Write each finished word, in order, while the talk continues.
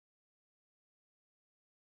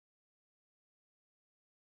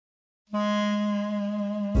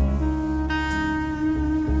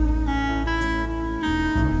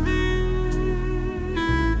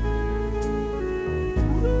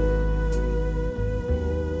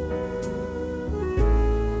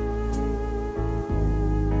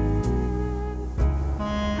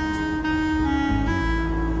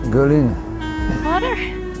Gerline. Father?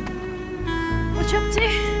 What you up to?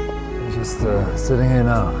 I'm just sitting here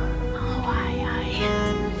now. Oh, aye.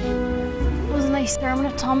 It was a nice sermon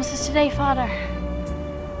of Thomas's today, Father.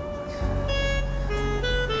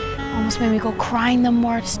 Almost made me go crying them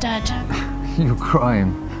words, Dad. You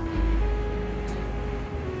crying?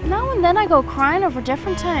 Now and then I go crying over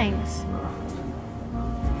different things.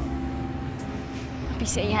 You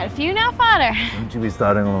say you had a few now, Father. Wouldn't you be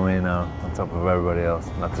starting on me now, on top of everybody else?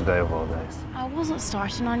 Not today of all days. I wasn't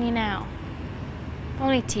starting on you now. I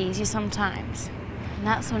only tease you sometimes. And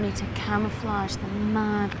that's only to camouflage the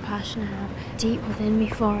mad passion I have deep within me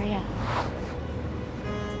for you.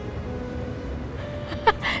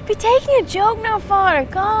 Be taking a joke now, Father.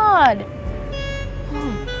 God.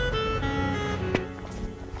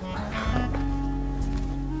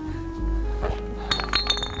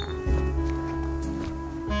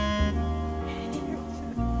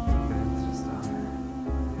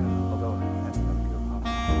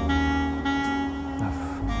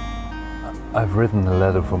 I've written a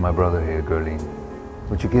letter for my brother here, Gerline.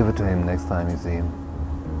 Would you give it to him next time you see him?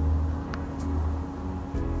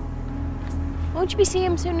 Won't you be seeing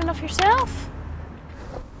him soon enough yourself?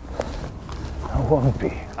 I won't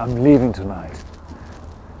be. I'm leaving tonight.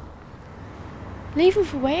 Leaving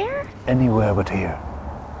for where? Anywhere but here.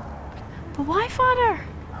 But why, Father?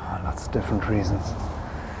 Lots of different reasons.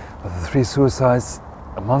 But the 3 suicides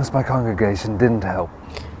amongst my congregation didn't help.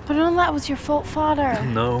 But none of that was your fault, Father.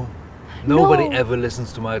 No. Nobody ever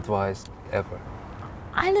listens to my advice, ever.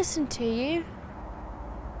 I listened to you.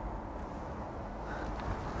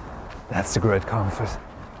 That's a great comfort.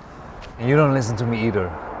 And you don't listen to me either.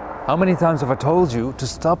 How many times have I told you to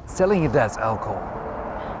stop selling your dad's alcohol?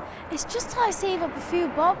 It's just till I save up a few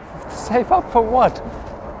bob. Save up for what?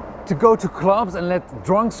 To go to clubs and let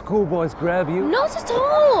drunk schoolboys grab you? Not at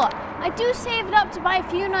all! I do save it up to buy a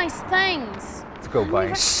few nice things. To go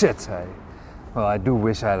buying shit, hey? Well, I do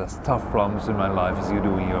wish I had as tough problems in my life as you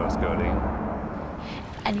do in yours, Gerline.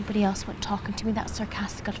 If anybody else went talking to me that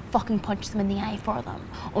sarcastic, I'd fucking punch them in the eye for them.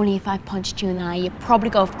 Only if I punched you in the eye, you'd probably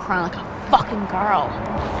go off crying like a fucking girl.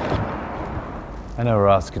 I never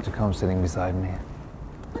asked you to come sitting beside me.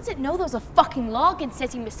 I didn't know there was a fucking login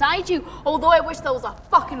sitting beside you, although I wish there was a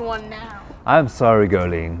fucking one now. I'm sorry,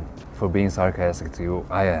 Gerline, for being sarcastic to you.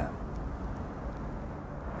 I am.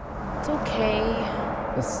 It's okay.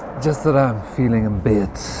 It's just that I'm feeling a bit,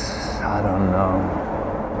 I don't know.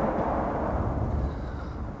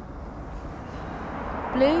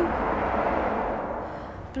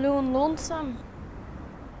 Blue and lonesome.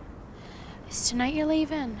 Is tonight you're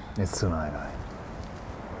leaving? It's tonight,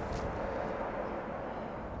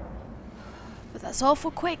 But that's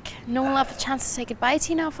awful quick. No one will have the chance to say goodbye to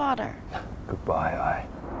you now, Father. Goodbye,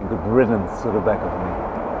 and good riddance to the back of me.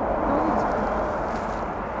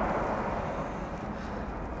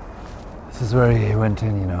 This is where he went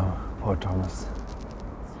in, you know, poor Thomas.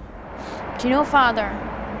 Do you know, Father,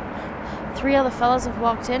 3 other fellas have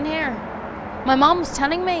walked in here. My mom was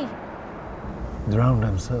telling me. Drowned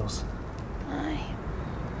themselves. Aye.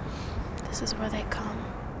 This is where they come.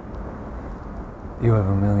 You have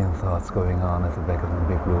a million thoughts going on at the back of them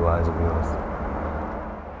big blue eyes of yours.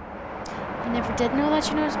 I never did know that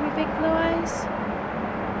you noticed my big blue eyes.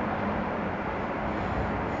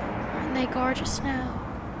 Aren't they gorgeous now?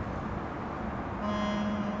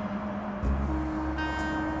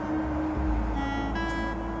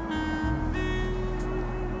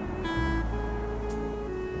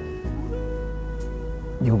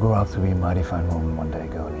 You'll grow up to be a mighty fine woman one day,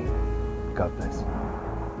 Gerline. God bless.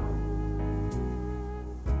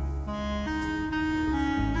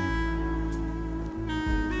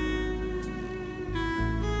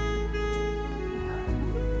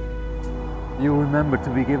 You remember to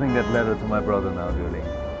be giving that letter to my brother now, Gerline.